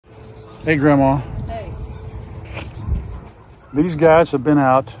Hey, Grandma. Hey. These guys have been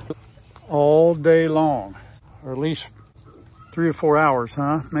out all day long, or at least 3 or 4 hours,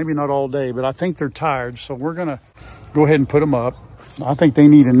 huh? Maybe not all day, but I think they're tired, so we're gonna go ahead and put them up. I think they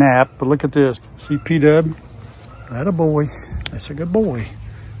need a nap, but look at this. See P-Dub? That a boy. That's a good boy.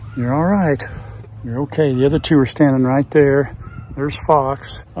 You're all right. You're okay. The other two are standing right there. There's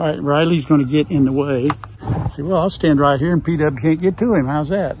Fox. All right, Riley's gonna get in the way. See, well, I'll stand right here and P-Dub can't get to him. How's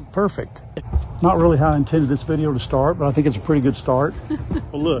that? Perfect. Not really how I intended this video to start, but I think it's a pretty good start.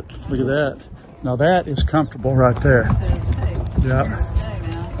 Well, look at that. Now that is comfortable right there.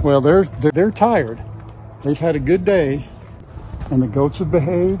 Yeah. Well, they're tired. They've had a good day, and the goats have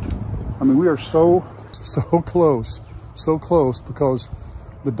behaved. I mean, we are so close because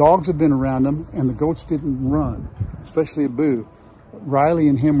the dogs have been around them and the goats didn't run, especially a Boo. Riley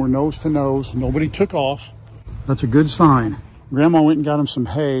and him were nose to nose. Nobody took off. That's a good sign. Grandma went and got them some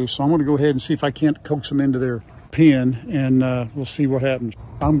hay, so I'm going to go ahead and see if I can't coax them into their pen, and we'll see what happens.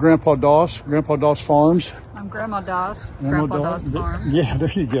 I'm Grandpa Doss, Grandpa Doss Farms. I'm Grandma Doss, Grandpa Doss Farms. Yeah,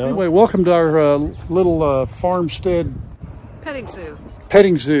 there you go. Anyway, welcome to our little farmstead.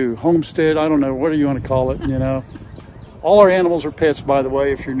 Petting zoo, homestead, I don't know, what do you want to call it, you know. All our animals are pets, by the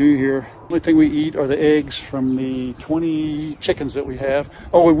way, if you're new here. The only thing we eat are the eggs from the 20 chickens that we have.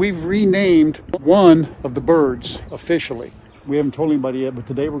 Oh, and we've renamed one of the birds officially. We haven't told anybody yet, but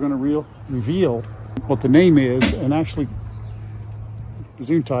today we're going to reveal what the name is. And actually,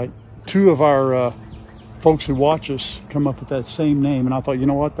 zoom tight, 2 of our folks who watch us come up with that same name. And I thought, you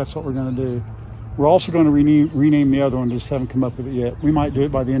know what, that's what we're going to do. We're also going to rename the other one, just haven't come up with it yet. We might do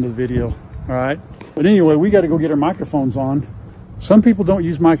it by the end of the video, all right? But anyway, we got to go get our microphones on. Some people don't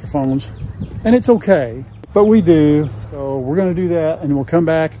use microphones, and it's okay, but we do. So we're going to do that, and we'll come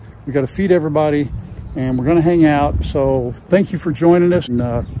back. We got to feed everybody, and we're going to hang out. So thank you for joining us, and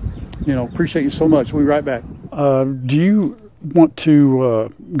you know, appreciate you so much. We'll be right back. Do you want to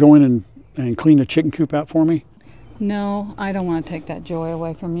go in and clean the chicken coop out for me? No, I don't want to take that joy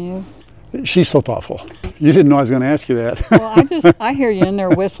away from you. She's so thoughtful. You didn't know I was going to ask you that. Well, I hear you in there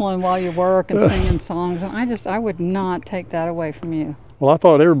whistling while you work and singing songs, and I would not take that away from you. Well, I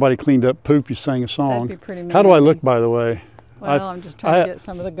thought everybody cleaned up poop. You sang a song. That'd be pretty mean. How do I look, by the way? Well, I'm just trying to get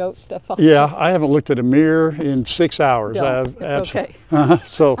some of the goat stuff off. Yeah, I haven't looked at a mirror in 6 hours. It's okay.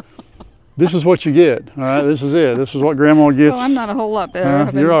 So this is what you get. All right, this is it. This is what Grandma gets. Well, I'm not a whole lot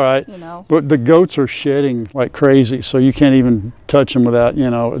better. You're all right. You know. But the goats are shedding like crazy, so you can't even touch them without, you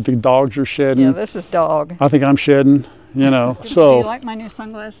know, the dogs are shedding. Yeah, this is dog. I think I'm shedding, you know. Do So. you like my new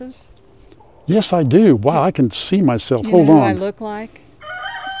sunglasses? Yes, I do. Wow, I can see myself. You Hold know on. who I look like?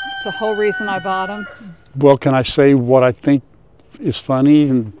 It's the whole reason I bought them. Well, can I say what I think is funny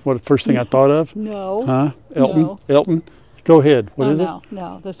and what the first thing I thought of? No. Huh? Elton? No. Elton? Go ahead. What is it?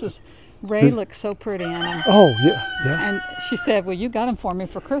 No. This is Ray looks so pretty in them. Oh, yeah. And she said, well, you got them for me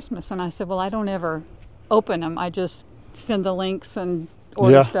for Christmas. And I said, well, I don't ever open them. I just send the links and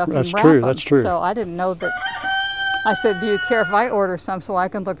order stuff and wrap them. That's true. So I didn't know that. I said, do you care if I order some so I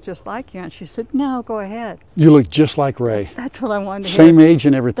can look just like you? And she said, no, go ahead. You look just like Ray. That's what I wanted to hear. Same age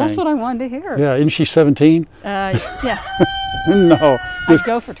and everything. That's what I wanted to hear. Yeah, isn't she 17? Yeah. No. I'd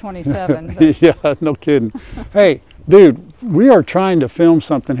go for 27. But. Yeah, no kidding. Hey, dude, we are trying to film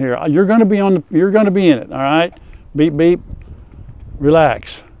something here. You're going to be in it, all right? Beep, beep.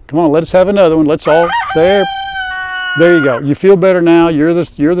 Relax. Come on, let's have another one. Let's all, there you go. You feel better now. You're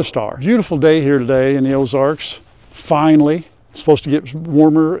the star. Beautiful day here today in the Ozarks. Finally. It's supposed to get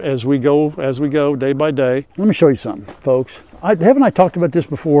warmer as we go day by day. Let me show you something, folks. Haven't I talked about this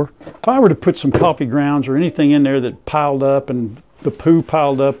before? If I were to put some coffee grounds or anything in there that piled up and the poo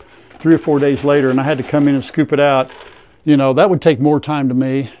piled up 3 or 4 days later and I had to come in and scoop it out, you know, that would take more time to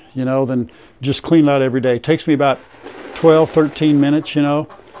me, you know, than just clean it out every day. It takes me about 12, 13 minutes, you know.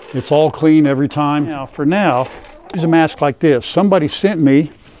 It's all clean every time. Now, for now, use a mask like this. Somebody sent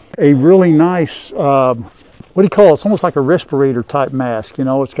me a really nice, what do you call it? It's almost like a respirator type mask, you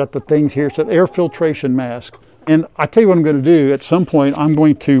know. It's got the things here. It's an air filtration mask. And I tell you what I'm going to do. At some point, I'm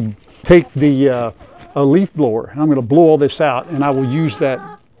going to take the a leaf blower and I'm going to blow all this out, and I will use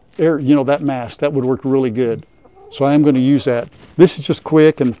that air, you know, that mask. That would work really good. So I am going to use that. This is just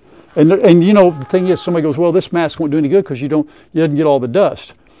quick, and you know, the thing is, somebody goes, well, this mask won't do any good because you didn't get all the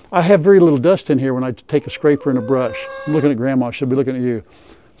dust. I have very little dust in here when I take a scraper and a brush. I'm looking at Grandma. I should be looking at you.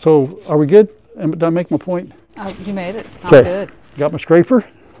 So are we good? Did I make my point? Oh, you made it. I'm okay. Good. Got my scraper,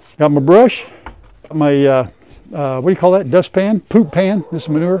 got my brush, got my, what do you call that? Dust pan, poop pan. This is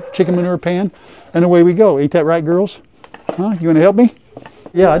manure, chicken manure pan. And away we go. Ain't that right, girls? Huh? You want to help me?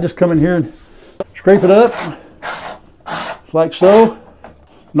 Yeah, I just come in here and scrape it up. It's like so.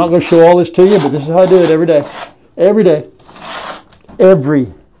 I'm not going to show all this to you, but this is how I do it every day. Every day.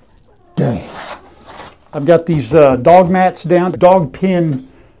 Every day. I've got these dog mats down, dog pin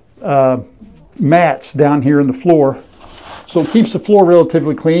mats down here in the floor. So it keeps the floor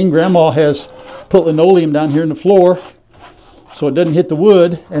relatively clean. Grandma has put linoleum down here in the floor so it doesn't hit the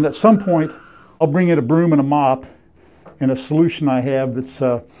wood. And at some point, I'll bring in a broom and a mop and a solution I have that's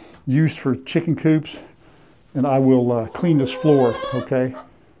used for chicken coops. And I will clean this floor, okay?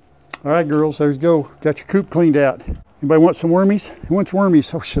 All right, girls, there you go. Got your coop cleaned out. Anybody want some wormies? Who wants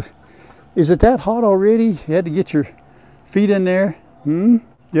wormies? Oh, shit. Is it that hot already? You had to get your feet in there?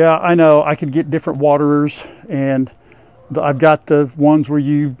 Yeah, I know. I could get different waterers, and I've got the ones where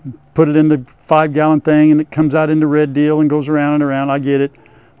you put it in the 5-gallon thing and it comes out into red deal and goes around and around. I get it.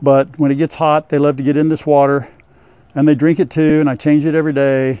 But when it gets hot, they love to get in this water, and they drink it too, and I change it every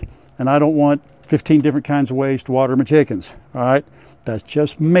day, and I don't want 15 different kinds of ways to water my chickens. All right? That's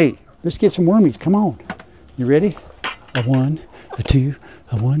just me. Let's get some wormies. Come on. You ready? A 1, a 2,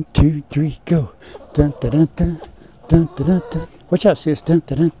 a 1, 2, 3, go. Dun, dun, dun, dun, dun, dun, dun, dun. Watch out, sis. Dun,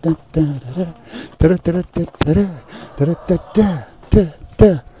 dun, dun, dun, dun, dun, dun, dun, dun, dun,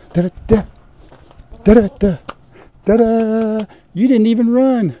 dun, dun, dun. You didn't even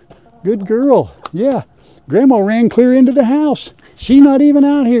run. Good girl. Yeah. Grandma ran clear into the house. She's not even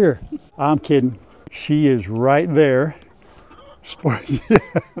out here. I'm kidding. She is right there.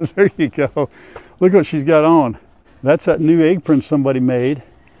 There you go. Look what she's got on. That's that new apron somebody made.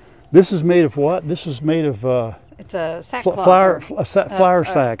 This is made of what? This is made of it's a sackcloth. Flour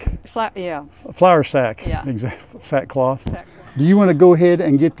sack. Yeah. Flour sack. Yeah. Exactly. Sackcloth. Do you want to go ahead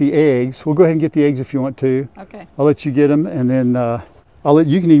and get the eggs? We'll go ahead and get the eggs if you want to. Okay. I'll let you get them, and then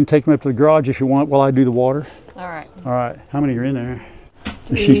you can even take them up to the garage if you want while I do the water. All right. All right. How many are in there?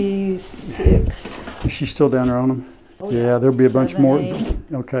 3, 6. Is she still down there on them? Oh, yeah, there'll be a bunch 7, more. 8,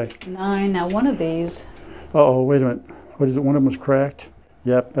 Okay. 9. Now one of these. Uh-oh, wait a minute. What is it? One of them was cracked?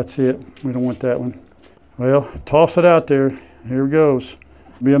 Yep, that's it. We don't want that one. Well, toss it out there. Here it goes.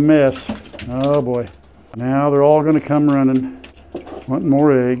 Be a mess. Oh boy. Now they're all going to come running. Wanting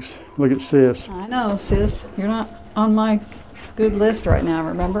more eggs. Look at sis. I know, sis. You're not on my good list right now,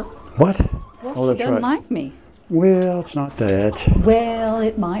 remember? What? Well, oh, she that's doesn't right. like me. Well, it's not that. Well,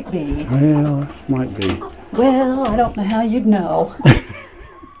 it might be. Well, it might be. Well, I don't know how you'd know.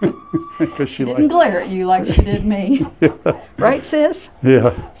 Because she didn't glare at you like she did me. Yeah. Right, sis?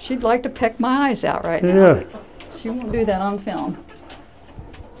 Yeah. She'd like to peck my eyes out right now. Yeah. But she won't do that on film.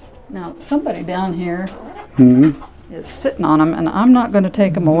 Now, somebody down here is sitting on them, and I'm not going to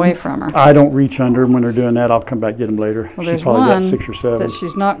take them away from her. I don't reach under them when they're doing that. I'll come back and get them later. Well, She's there's probably one got 6 or 7. that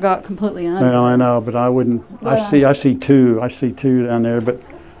she's not got completely under. Well, I know, but I wouldn't. Well, I see 2. I see 2 down there, but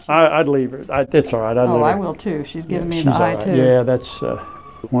I'd leave her. It's all right. I'd leave her. I will too. She's giving me she's the all eye right. too. Yeah, that's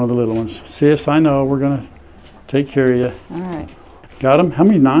one of the little ones. Sis, I know. We're going to take care of you. All right. Got them? How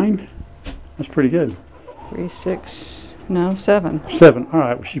many? 9? That's pretty good. 3, 6, no, 7. 7. All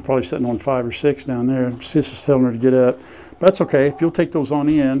right. Well, she's probably sitting on 5 or 6 down there. Sis is telling her to get up. But that's okay. If you'll take those on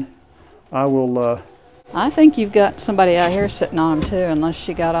in, I will. I think you've got somebody out here sitting on them too, unless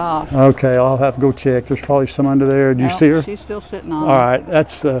she got off. Okay, I'll have to go check. There's probably some under there. Do you see her? She's still sitting on All right.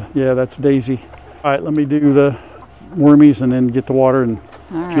 That's yeah. That's Daisy. All right. Let me do the wormies and then get the water, and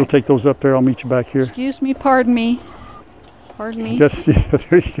if you'll take those up there, I'll meet you back here. Excuse me. Pardon me. Pardon me. Just yeah,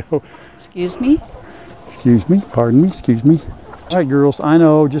 there you go. Excuse me. Excuse me. Pardon me. Excuse me. All right, girls. I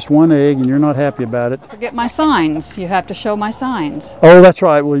know just 1 egg, and you're not happy about it. Forget my signs. You have to show my signs. Oh, that's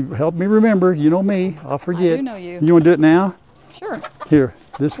right. Well, help me remember. You know me. I'll forget. I do know you. You want to do it now? Sure. Here.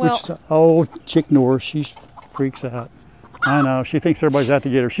 This Well, which? Oh, Chick Nora. She freaks out. I know. She thinks everybody's out to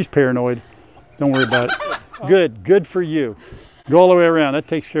get her. She's paranoid. Don't worry about it. Good. Good for you. Go all the way around. That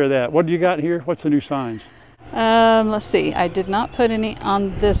takes care of that. What do you got here? What's the new signs? Let's see. I did not put any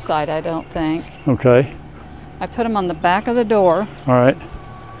on this side, I don't think. Okay. I put them on the back of the door. All right.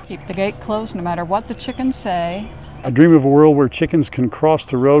 Keep the gate closed no matter what the chickens say. I dream of a world where chickens can cross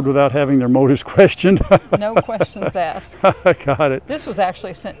the road without having their motives questioned. No questions asked. I got it. This was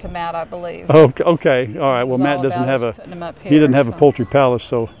actually sent to Matt, I believe. Okay. All right. Well, Matt doesn't have a. He doesn't have a poultry palace,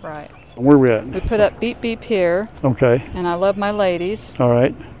 so. Right. Where are we at? We put up beep beep here. Okay. And I love my ladies. All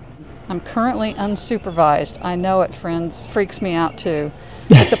right. I'm currently unsupervised. I know it, friends. Freaks me out too.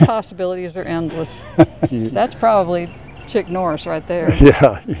 But the possibilities are endless. That's probably Chick Norris right there.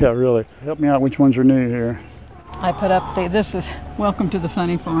 Yeah, really. Help me out. Which ones are new here? I put up this is welcome to the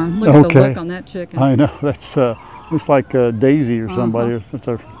funny farm. Look at the look on that chicken. I know. That's looks like Daisy or somebody. That's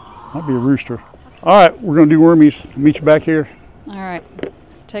might be a rooster. All right, we're gonna do wormies. Meet you back here. All right,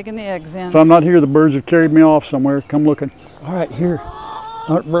 taking the eggs in. If I'm not here, the birds have carried me off somewhere. Come looking. All right, here.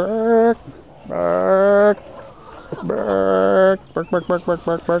 Bark, bark, bark, bark, bark, bark, bark,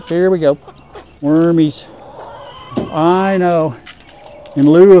 bark, bark. Here we go. Wormies. I know. In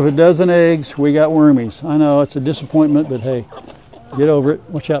lieu of a dozen eggs, we got wormies. I know, it's a disappointment, but hey, get over it.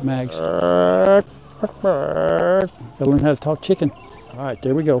 Watch out, Mags. Bark, bark, bark. Gotta learn how to talk chicken. All right,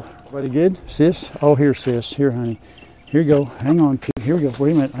 there we go. Everybody good? Sis? Oh, here, sis. Here, honey. Here you go. Hang on. Here we go.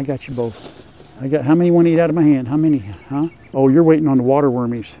 Wait a minute. I got you both. I got, how many want to eat out of my hand? How many? Huh? Oh, you're waiting on the water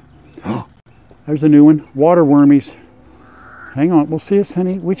wormies. There's a new one. Water wormies. Hang on. Well, sis,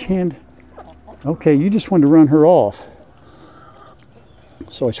 honey, which hand? Okay, you just wanted to run her off.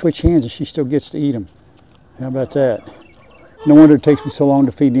 So I switch hands and she still gets to eat them. How about that? No wonder it takes me so long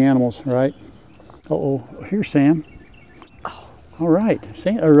to feed the animals, right? Uh-oh. Here's Sam. All right.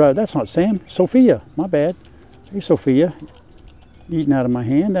 Sam, or, that's not Sam. Sophia. My bad. Hey, Sophia. Eating out of my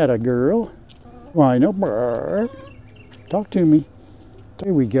hand. That a girl. Why, no. Brr. Talk to me.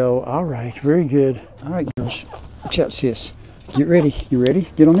 There we go. All right. Very good. All right, girls. Watch out, sis. Get ready. You ready?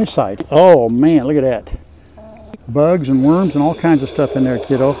 Get on this side. Oh, man. Look at that. Bugs and worms and all kinds of stuff in there,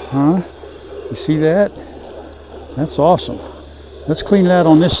 kiddo. Huh? You see that? That's awesome. Let's clean it out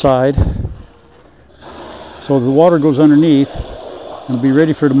on this side so the water goes underneath and be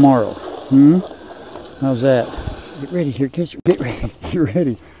ready for tomorrow. How's that? Get ready here, kids. Get ready. Get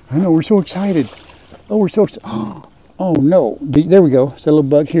ready. I know, we're so excited. Oh, we're so excited. Oh, no. There we go. Is that a little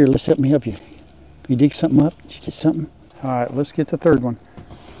bug? Here, let's help me help you. Can you dig something up? Did you get something? All right, let's get the third one.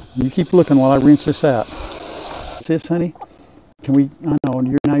 You keep looking while I rinse this out. Sis, honey, can we, I know,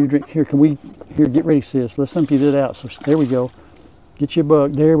 now you drink. Here, can we, here, get ready, sis. Let's empty that out. So there we go. Get you a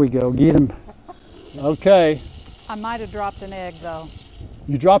bug. There we go. Get him. Okay. I might have dropped an egg, though.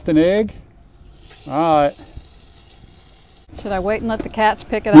 You dropped an egg? All right. Should I wait and let the cats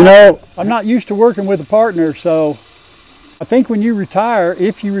pick it up? You know, I'm not used to working with a partner, so I think when you retire,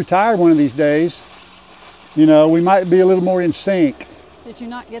 if you retire one of these days, you know, we might be a little more in sync. Did you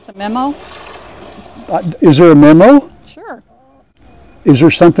not get the memo? Is there a memo? Sure. Is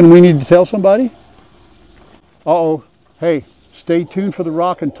there something we need to tell somebody? Uh-oh. Hey, stay tuned for the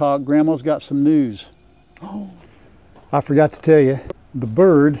Rock and Talk. Grandma's got some news. Oh, I forgot to tell you, the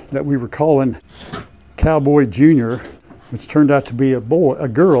bird that we were calling Cowboy Jr., which turned out to be a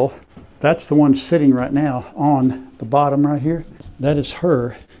girl, that's the one sitting right now on the bottom right here. That is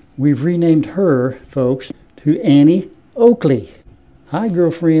her. We've renamed her, folks, to Annie Oakley. Hi,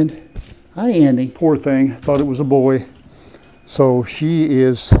 girlfriend. Hi, Annie. Poor thing, thought it was a boy. So she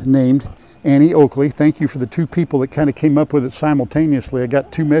is named Annie Oakley. Thank you for the two people that kind of came up with it simultaneously. I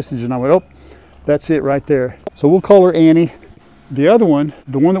got two messages and I went, oh, that's it right there. So we'll call her Annie. The other one,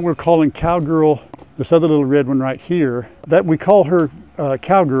 the one that we're calling Cowgirl, this other little red one right here, that we call her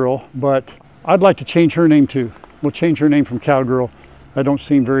Cowgirl, but I'd like to change her name too. We'll change her name from Cowgirl. That don't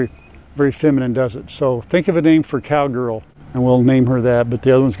seem very, very feminine, does it? So think of a name for Cowgirl and we'll name her that, but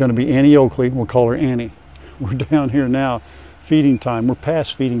the other one's going to be Annie Oakley. We'll call her Annie. We're down here now, feeding time. We're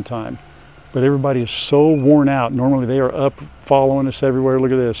past feeding time, but everybody is so worn out. Normally they are up following us everywhere.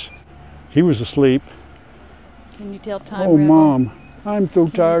 Look at this. He was asleep. Can you tell time, Oh, Rebel? Mom, I'm so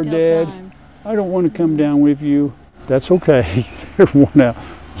tired, Dad. Time? I don't want to come down with you. That's okay. They're worn out.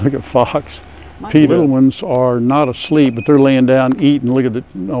 Look at Fox. Pete, little ones are not asleep, but they're laying down eating. Look at the,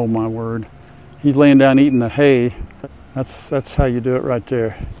 oh my word. He's laying down eating the hay. That's how you do it right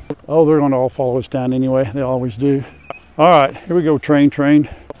there. Oh, they're going to all follow us down anyway. They always do. All right, here we go, train.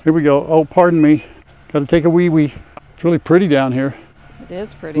 Here we go. Oh, pardon me. Got to take a wee-wee. It's really pretty down here. It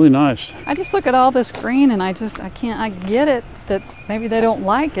is pretty. Really nice. I just look at all this green and I get it that maybe they don't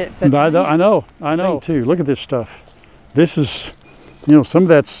like it. But I know too. Look at this stuff. This is, you know, some of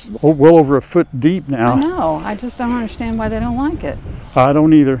that's well over a foot deep now. I know. I just don't understand why they don't like it. I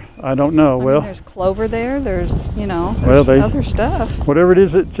don't either. I don't know. I mean, there's clover there. There's, you know, other stuff. Whatever it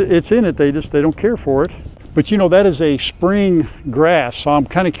is, it's in it. They don't care for it. But you know, that is a spring grass. So I'm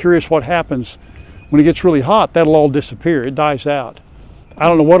kind of curious what happens when it gets really hot. That'll all disappear. It dies out. I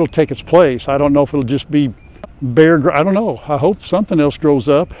don't know what'll take its place. I don't know if it'll just be bare grass. I don't know. I hope something else grows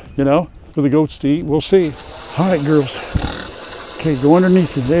up, you know, for the goats to eat. We'll see. All right, girls. Okay, go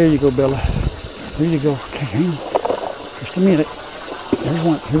underneath it. There you go, Bella. There you go. Okay, hang on. Just a minute. There's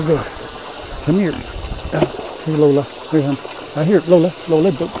one. Here we go. Come here. Here, Lola. Here's him. Right here, Lola.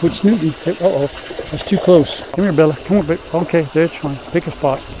 Lola, don't quit snooting. Uh-oh. That's too close. Come here, Bella. Come on, baby. Okay, that's fine. Pick a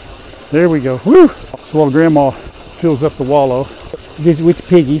spot. There we go. Woo! So while Grandma fills up the wallow, visit with the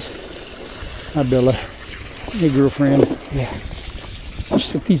piggies. Hi, Bella. Hey, girlfriend. Yeah. I'll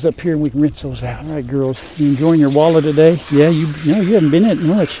set these up here and we can rinse those out. All right, girls. You enjoying your wallow today? Yeah, you haven't been in it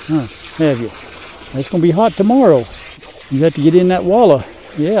much, huh? Have you? It's going to be hot tomorrow. You have to get in that wallow.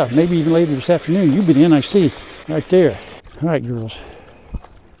 Yeah, maybe even later this afternoon. You've been in, I see, right there. All right, girls.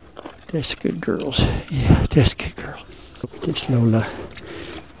 That's good, girls. Yeah, that's good, girl. This Lola.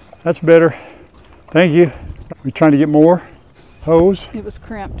 That's better. Thank you. We trying to get more hose? It was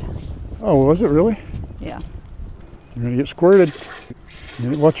crimped. Oh, was it really? Yeah. You're gonna get squirted.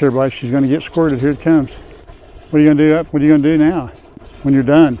 Watch everybody, she's gonna get squirted. Here it comes. What are you gonna do? What are you gonna do now when you're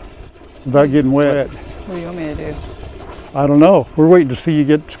done without getting wet? What do you want me to do? I don't know. We're waiting to see you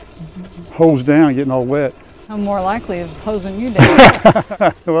get hosed down, getting all wet. I'm more likely of hosing you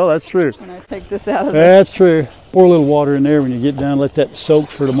down Well, that's true. when I take this out of That's true. Pour a little water in there when you get down. Let that soak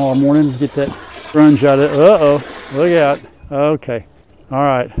for tomorrow morning. Get that grunge out of it. Uh-oh. Look out. Okay. All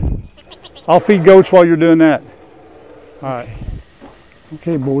right. I'll feed goats while you're doing that. All right.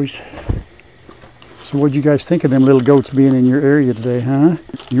 Okay, boys. So what'd you guys think of them little goats being in your area today, huh?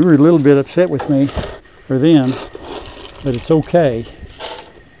 You were a little bit upset with me, or them, but it's okay.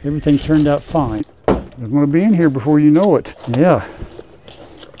 Everything turned out fine. They're going to be in here before you know it. Yeah,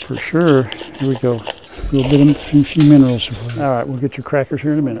 for sure. Here we go. A little bit of few minerals. All right, we'll get your crackers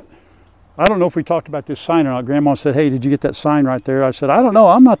here in a minute. I don't know if we talked about this sign or not. Grandma said, hey, did you get that sign right there? I said, I don't know.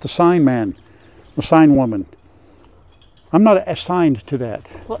 I'm not the sign man, the sign woman. I'm not assigned to that.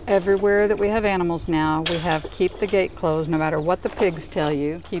 Well, everywhere that we have animals now, we have keep the gate closed no matter what the pigs tell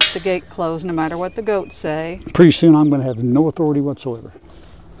you. Keep the gate closed no matter what the goats say. Pretty soon I'm going to have no authority whatsoever.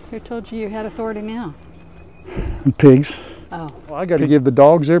 Who told you you had authority now? And pigs. Oh. Well, I got to give the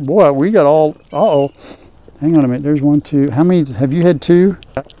dogs there. Boy, we got all, uh-oh. Hang on a minute. There's 1, 2. How many, have you had 2?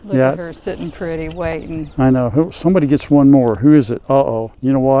 Look at her sitting pretty, waiting. I know. Somebody gets one more. Who is it? Uh-oh.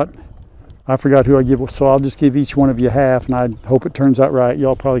 You know what? I forgot who I give, so I'll just give each one of you half, and I hope it turns out right.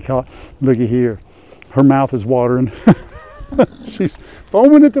 Y'all probably call it, looky here. Her mouth is watering. She's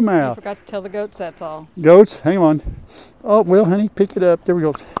foaming at the mouth. I forgot to tell the goats that's all. Goats, hang on. Oh, well, honey, pick it up. There we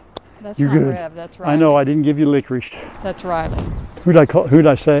go. That's You're not good. Rev, that's Riley. I know, I didn't give you licorice. That's Riley. Who'd I call? Who'd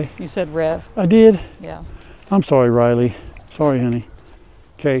I say? You said Rev. I did? Yeah. I'm sorry, Riley. Sorry, honey.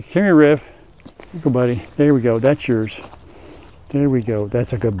 Okay, come here, Rev. Here you go, buddy. There we go. That's yours. There we go.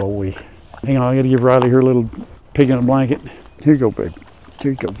 That's a good boy. Hang on, I got to give Riley her little pig in a blanket. Here you go, babe.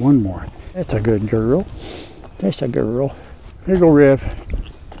 Here you go. One more. That's a good girl. That's a girl. Here you go, Rev.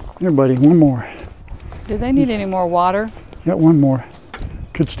 Here, buddy. One more. Do they need any more water? Got one more.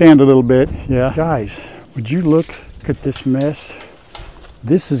 Could stand a little bit. Yeah. Guys, would you look at this mess?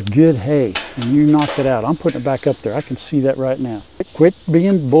 This is good hay, and you knocked it out. I'm putting it back up there. I can see that right now. Quit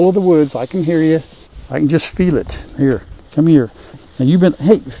being bull of the woods. I can hear you. I can just feel it. Here, come here. And you've been,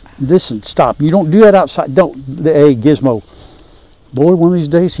 hey, listen, stop. You don't do that outside. Don't, hey, Gizmo. Boy, one of these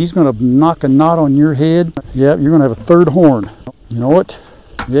days, he's going to knock a knot on your head. Yeah, you're going to have a third horn. You know what?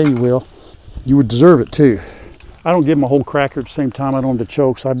 Yeah, you will. You would deserve it, too. I don't give them a whole cracker at the same time. I don't have to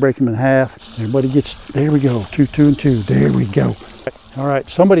choke, so I break them in half. Everybody gets, there we go, 2, 2, and 2. There we go. All right,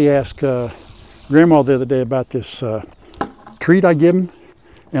 somebody asked Grandma the other day about this treat I give them,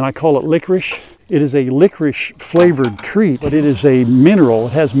 and I call it licorice. It is a licorice flavored treat, but it is a mineral.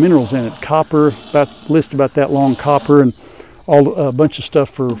 It has minerals in it. Copper, listed about that long, copper, and a bunch of stuff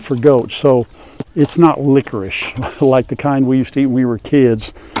for goats. So it's not licorice like the kind we used to eat when we were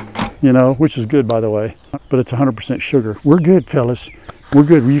kids, you know, which is good, by the way, but it's 100% sugar. We're good, fellas. We're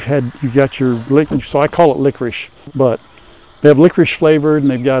good. You got your licorice, so I call it licorice, but they have licorice flavored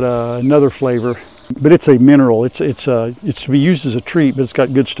and they've got another flavor, but it's a mineral. It's to be used as a treat, but it's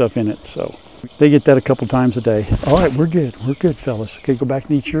got good stuff in it. So they get that a couple times a day. All right, we're good. We're good, fellas. Okay, go back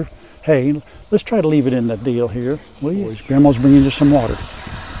and eat your hay. Let's try to leave it in that deal here, will you? Grandma's bringing you some water.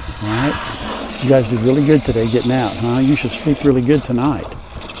 All right. You guys did really good today getting out, huh? You should sleep really good tonight.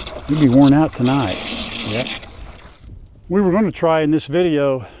 You'll be worn out tonight. Yep. We were going to try in this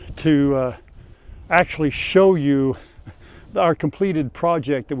video to actually show you our completed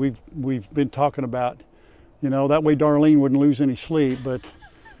project that we've been talking about. You know, that way Darlene wouldn't lose any sleep, but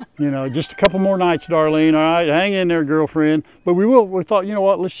you know, just a couple more nights, Darlene. All right, hang in there, girlfriend. But we thought, you know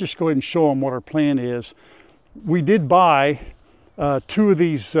what, let's just go ahead and show them what our plan is. We did buy 2 of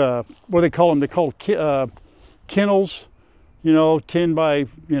these, what do they call them? They're called kennels, you know, 10 by,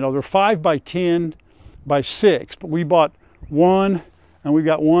 you know, they're 5 by 10 by 6. But we bought one, and we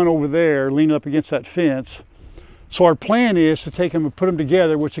got one over there leaning up against that fence. So our plan is to take them and put them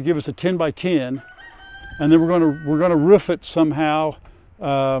together, which will give us a 10 by 10. And then we're gonna roof it somehow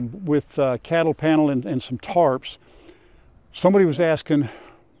with cattle panel and some tarps. Somebody was asking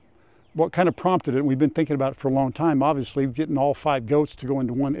what kind of prompted it, and we've been thinking about it for a long time, obviously, getting all 5 goats to go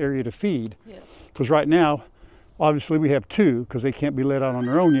into one area to feed. Yes. Because right now, obviously we have 2, because they can't be let out on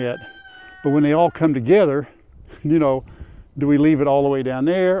their own yet. But when they all come together, you know, Do we leave it all the way down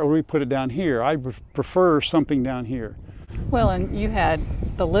there, or do we put it down here? I prefer something down here. Well, and you had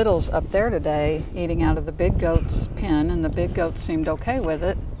the littles up there today eating out of the big goat's pen, and the big goat seemed okay with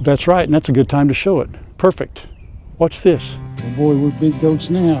it. That's right, and that's a good time to show it. Perfect. Watch this. Oh boy, we're big goats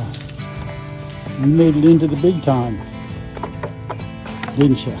now. You made it into the big time,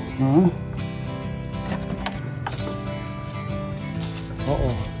 didn't you? Huh?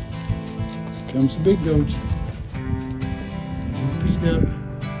 Uh-oh. Comes the big goats. Feed up.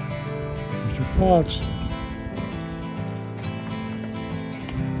 There's your fox.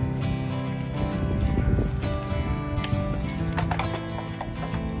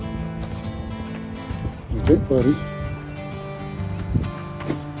 Okay, buddy.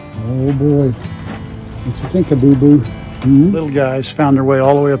 Oh boy. What you think of Boo-Boo? Hmm? Little guys found their way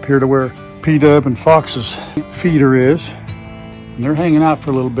all the way up here to where P-Dub and Fox's feeder is. And they're hanging out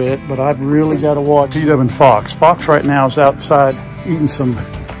for a little bit, but I've really got to watch P-Dub and Fox. Fox right now is outside eating some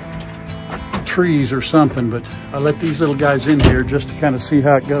trees or something, but I let these little guys in here just to kind of see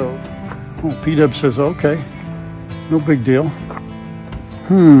how it goes. Oh, P-Dub says, okay, no big deal.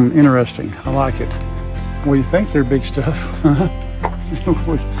 Interesting. I like it. Well, you think they're big stuff?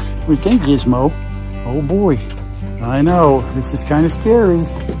 We think, Gizmo. Oh boy. I know. This is kind of scary.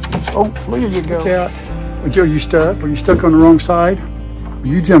 Oh, there you go. Look out. Are you stuck? Are you stuck on the wrong side?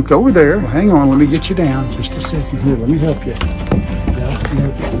 You jumped over there. Well, hang on. Let me get you down. Just a second here. Let me help you.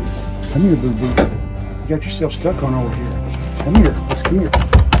 Come here, Boo-Boo. You got yourself stuck on over here. Come here. Let's come here.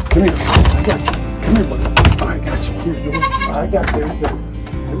 Come here. I got you. Come here, buddy. I got you. Here, go. I got you.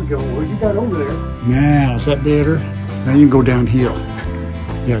 There we go. What you got over there? Now, is that better? Now you can go downhill.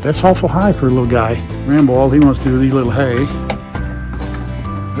 Yeah, that's awful high for a little guy. Rambo, all he wants to do is eat a little hay.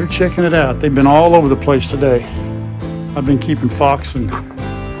 They're checking it out. They've been all over the place today. I've been keeping Fox and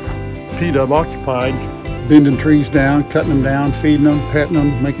P-Dub occupied, bending trees down, cutting them down, feeding them, petting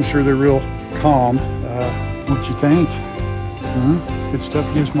them, making sure they're real calm. What you think? Good stuff,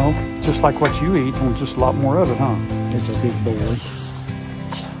 Gizmo. Just like what you eat, and just a lot more of it, huh? It's a big boy.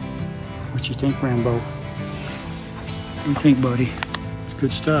 What you think, Rambo? What do you think, buddy? It's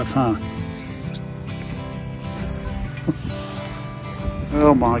good stuff, huh?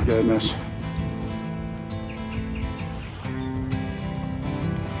 Oh my goodness.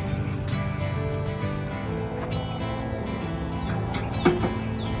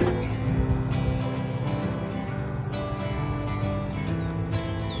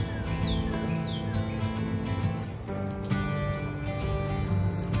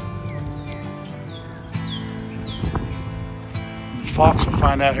 Fox will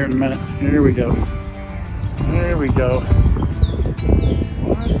find out here in a minute. Here we go. There we go.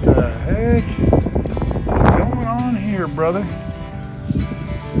 What the heck is going on here, brother?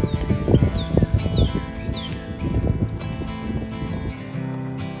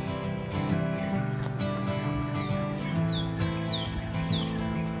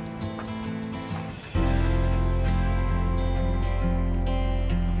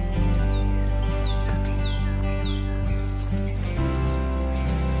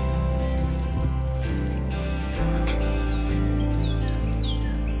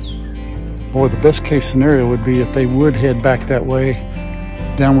 Boy, the best case scenario would be if they would head back that way,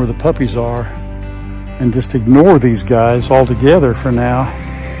 down where the puppies are, and just ignore these guys altogether for now.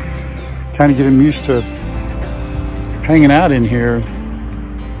 Kind of get them used to hanging out in here.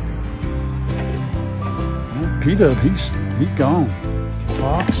 P-Dub, he's gone.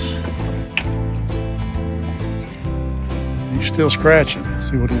 Fox, he's still scratching. Let's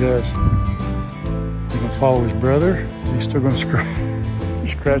see what he does. He's gonna follow his brother. He's still gonna scratch.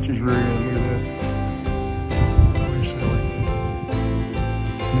 Scratch his rear end. Look at that. Very silly.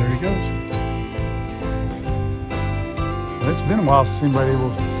 There he goes. Well, it's been a while since anybody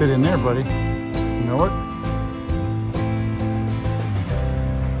will fit in there, buddy. You know what?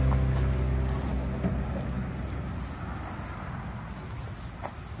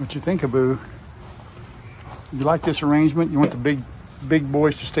 What you think, Boo? You like this arrangement? You want the big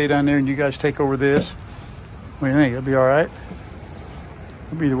boys to stay down there and you guys take over this? What do you think? It'll be all right?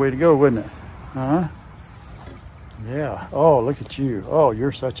 That'd be the way to go, wouldn't it? Huh? Yeah. Oh, look at you. Oh,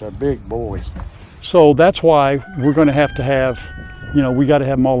 you're such a big boy. So that's why we're going to have, you know, we got to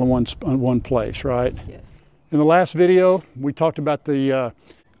have them all in one place, right? Yes. In the last video, we talked about the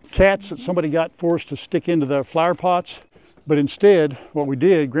cats that somebody got for us to stick into the flower pots. But instead, what we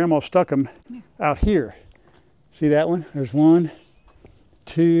did, Grandma stuck them out here. See that one? There's 1,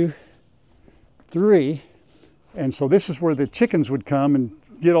 2, 3. And so this is where the chickens would come and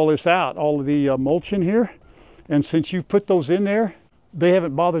get all this out, all of the mulch in here. And since you've put those in there, they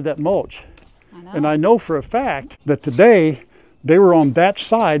haven't bothered that mulch. And I know for a fact that today they were on that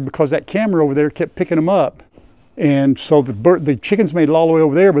side because that camera over there kept picking them up. And so the chickens made it all the way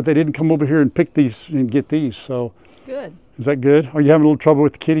over there, but they didn't come over here and pick these and get these. So good. Is that good? Are you having a little trouble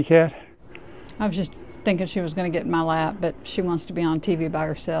with the kitty cat? I was just thinking she was going to get in my lap, but she wants to be on TV by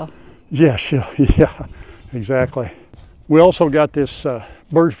herself. Yeah, yeah, exactly. We also got this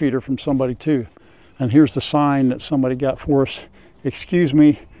bird feeder from somebody too. And here's the sign that somebody got for us. Excuse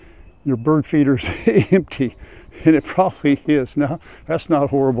me, your bird feeder's empty. And it probably is. No, that's not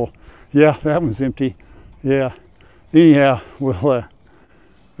horrible. Yeah, that one's empty. Yeah. Anyhow, well,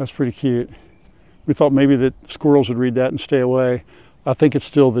 that's pretty cute. We thought maybe that squirrels would read that and stay away. I think it's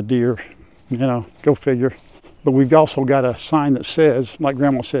still the deer. You know, go figure. But we've also got a sign that says, like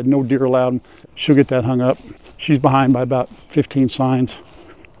Grandma said, no deer allowed. She'll get that hung up. She's behind by about 15 signs.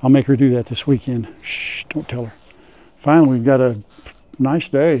 I'll make her do that this weekend. Shh, don't tell her. Finally, we've got a nice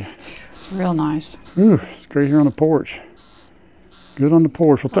day. It's real nice. Ooh, it's great here on the porch. Good on the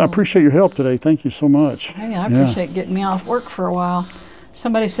porch. Well, I appreciate your help today. Thank you so much. Hey, I appreciate getting me off work for a while.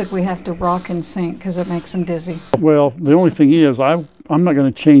 Somebody said we have to rock and sync because it makes them dizzy. Well, the only thing is, I'm not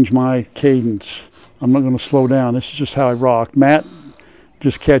going to change my cadence. I'm not going to slow down. This is just how I rock. Matt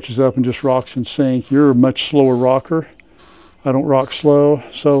just catches up and just rocks in sync. You're a much slower rocker. I don't rock slow.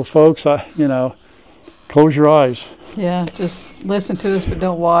 So, folks, you know, close your eyes. Yeah, just listen to us, but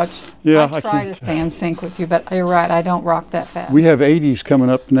don't watch. Yeah, I try to stay in sync with you, but you're right, I don't rock that fast. We have 80s coming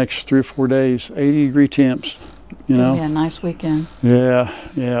up the next 3 or 4 days, 80-degree temps, you know. Yeah, nice weekend. Yeah,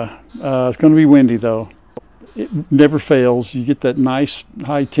 yeah. It's going to be windy, though. It never fails. You get that nice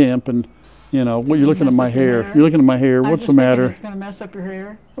high temp, and, you know, well, you're looking at my hair. You're looking at my hair. What's the matter? It's going to mess up your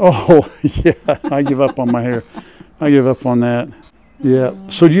hair. Oh, yeah, I give up on my hair. I give up on that. Yeah.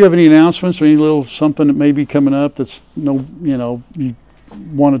 So do you have any announcements or any little something that may be coming up that's you know, you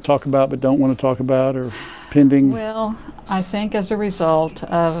want to talk about but don't want to talk about or pending? Well, I think as a result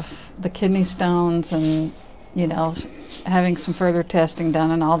of the kidney stones and, you know, having some further testing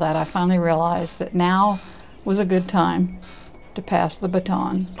done and all that, I finally realized that now was a good time to pass the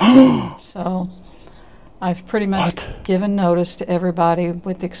baton. So I've pretty much given notice to everybody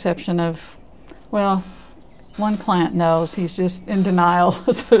with the exception of, well, one client knows, he's just in denial,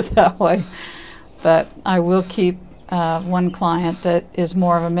 let's put it that way. But I will keep one client that is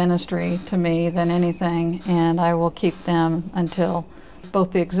more of a ministry to me than anything, and I will keep them until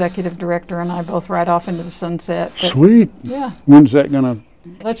both the executive director and I both ride off into the sunset. But, sweet. Yeah. When's that going to?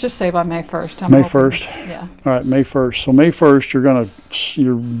 Let's just say by May 1st. May 1st? Yeah. All right, May 1st. So May 1st,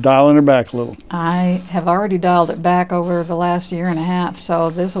 you're dialing her back a little. I have already dialed it back over the last year and a half, so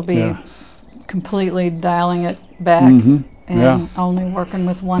this will be completely dialing it back and only working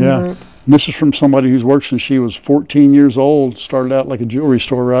with one group. This is from somebody who's worked since she was 14 years old, started out like a jewelry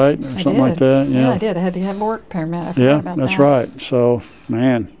store, right? Or something like that. Yeah, I did. I had to have a work permit. I forgot about that's right. So,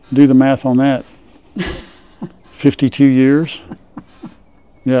 man, do the math on that. 52 years.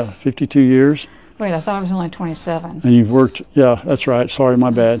 Yeah, 52 years. Wait, I thought I was only 27. And you've worked, yeah, that's right. Sorry, my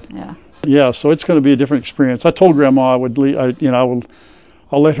bad. Yeah. Yeah, so it's going to be a different experience. I told Grandma I would leave,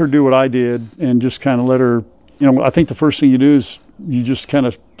 I'll let her do what I did and just kind of let her, you know, I think the first thing you do is you just kind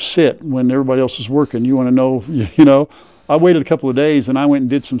of sit when everybody else is working. You want to know, you know, I waited a couple of days and I went and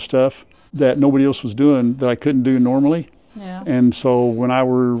did some stuff that nobody else was doing that I couldn't do normally. Yeah. And so when I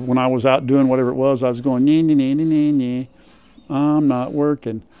was out doing whatever it was, I was going, I'm not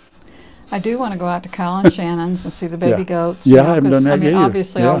working. I do want to go out to Kyle and Shannon's and see the baby goats. Yeah, I haven't done that yet.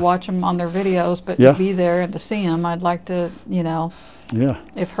 Obviously I'll watch them on their videos, but to be there and to see them, I'd like to, you know,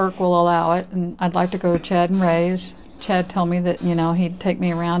 if Herc will allow it. And I'd like to go to Chad and Ray's. Chad told me that, you know, he'd take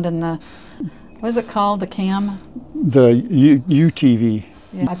me around in the, what is it called, the cam? The UTV.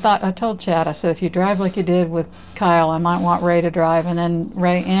 Yeah, I told Chad, I said, if you drive like you did with Kyle, I might want Ray to drive. And then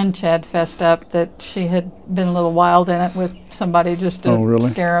Ray and Chad fessed up that she had been a little wild in it with somebody just to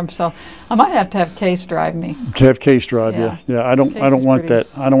scare him. So I might have to have Case drive me. To have Case drive, yeah. I don't want that.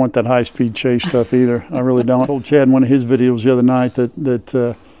 I don't want that high-speed chase stuff either. I really don't. I told Chad in one of his videos the other night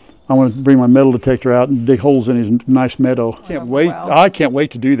that I want to bring my metal detector out and dig holes in his nice meadow. Can't wait. Wow. I can't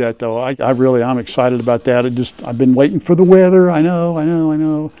wait to do that, though. I'm excited about that. I've been waiting for the weather. I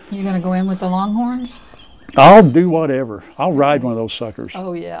know. You gonna go in with the Longhorns? I'll do whatever. I'll ride one of those suckers.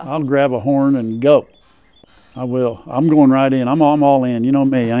 Oh yeah. I'll grab a horn and go. I will. I'm going right in. I'm all in. You know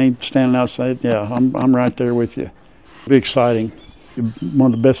me. I ain't standing outside. Yeah, I'm right there with you. It'll be exciting.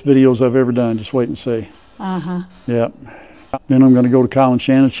 One of the best videos I've ever done. Just wait and see. Yeah. Then I'm going to go to Kyle and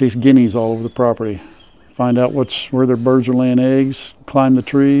Shannon, chase guineas all over the property. Find out where their birds are laying eggs, climb the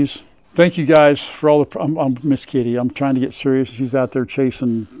trees. Thank you guys for all the. I'm Miss Kitty. I'm trying to get serious. She's out there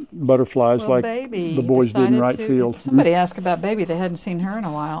chasing butterflies Well, like Baby the boys did in decided right to- field. Somebody asked about Baby. They hadn't seen her in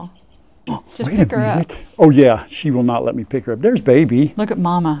a while. Just Wait pick a her up. minute. Oh yeah, she will not let me pick her up. There's Baby. Look at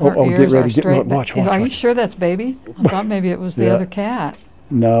Mama. Oh, Her oh, get ears ready, are get- straight. watch, Are you watch. sure that's Baby? I thought maybe it was the Yeah. other cat.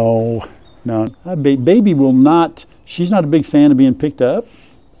 No. Baby will not. She's not a big fan of being picked up.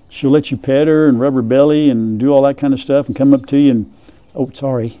 She'll let you pet her and rub her belly and do all that kind of stuff and come up to you and, oh,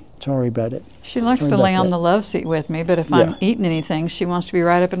 sorry about it. She likes Sorry to about lay on that. the love seat with me, but if Yeah. I'm eating anything, she wants to be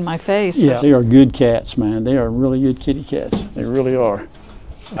right up in my face. Yeah, they are good cats, man. They are really good kitty cats. They really are.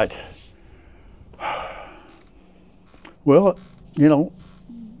 Right. Well, you know,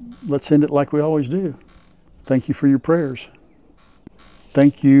 let's end it like we always do. Thank you for your prayers.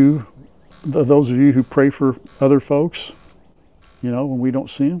 Thank you, those of you who pray for other folks. You know, when we don't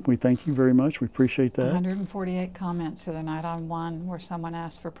see them, we thank you very much. We appreciate that. 148 comments the other night on one where someone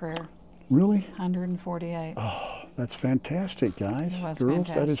asked for prayer. Really? 148. Oh, that's fantastic, guys. It was Girls,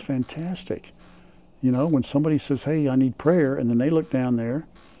 that is fantastic. You know, when somebody says, hey, I need prayer, and then they look down there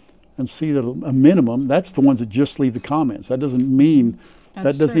and see that a minimum, that's the ones that just leave the comments. That doesn't mean, that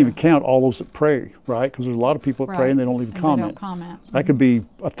That's doesn't true. even count all those that pray, right? Because there's a lot of people that pray and they don't leave a And they comment. don't comment. That could be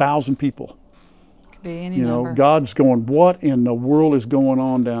 1,000 people. Could be any You know, number. God's going, what in the world is going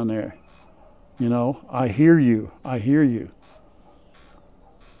on down there? You know, I hear you. I hear you.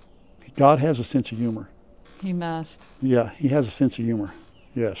 God has a sense of humor. He must. Yeah, he has a sense of humor.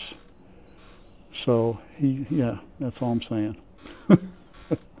 Yes. So, yeah, that's all I'm saying.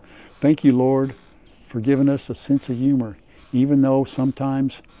 Thank you, Lord, for giving us a sense of humor, even though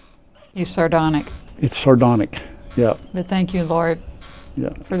sometimes He's sardonic. it's sardonic. Yeah, But thank you, Lord, yeah,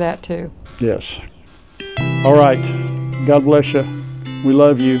 for that too. yes. All right. God bless you. We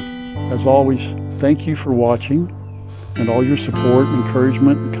love you. As always, thank you for watching and all your support,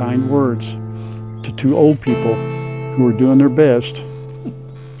 encouragement, and kind words to two old people who are doing their best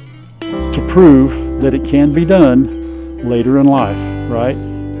to prove that it can be done later in life, right?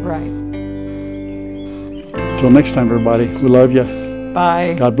 Right. Till next time, everybody, we love you.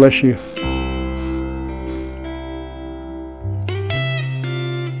 Bye. God bless you.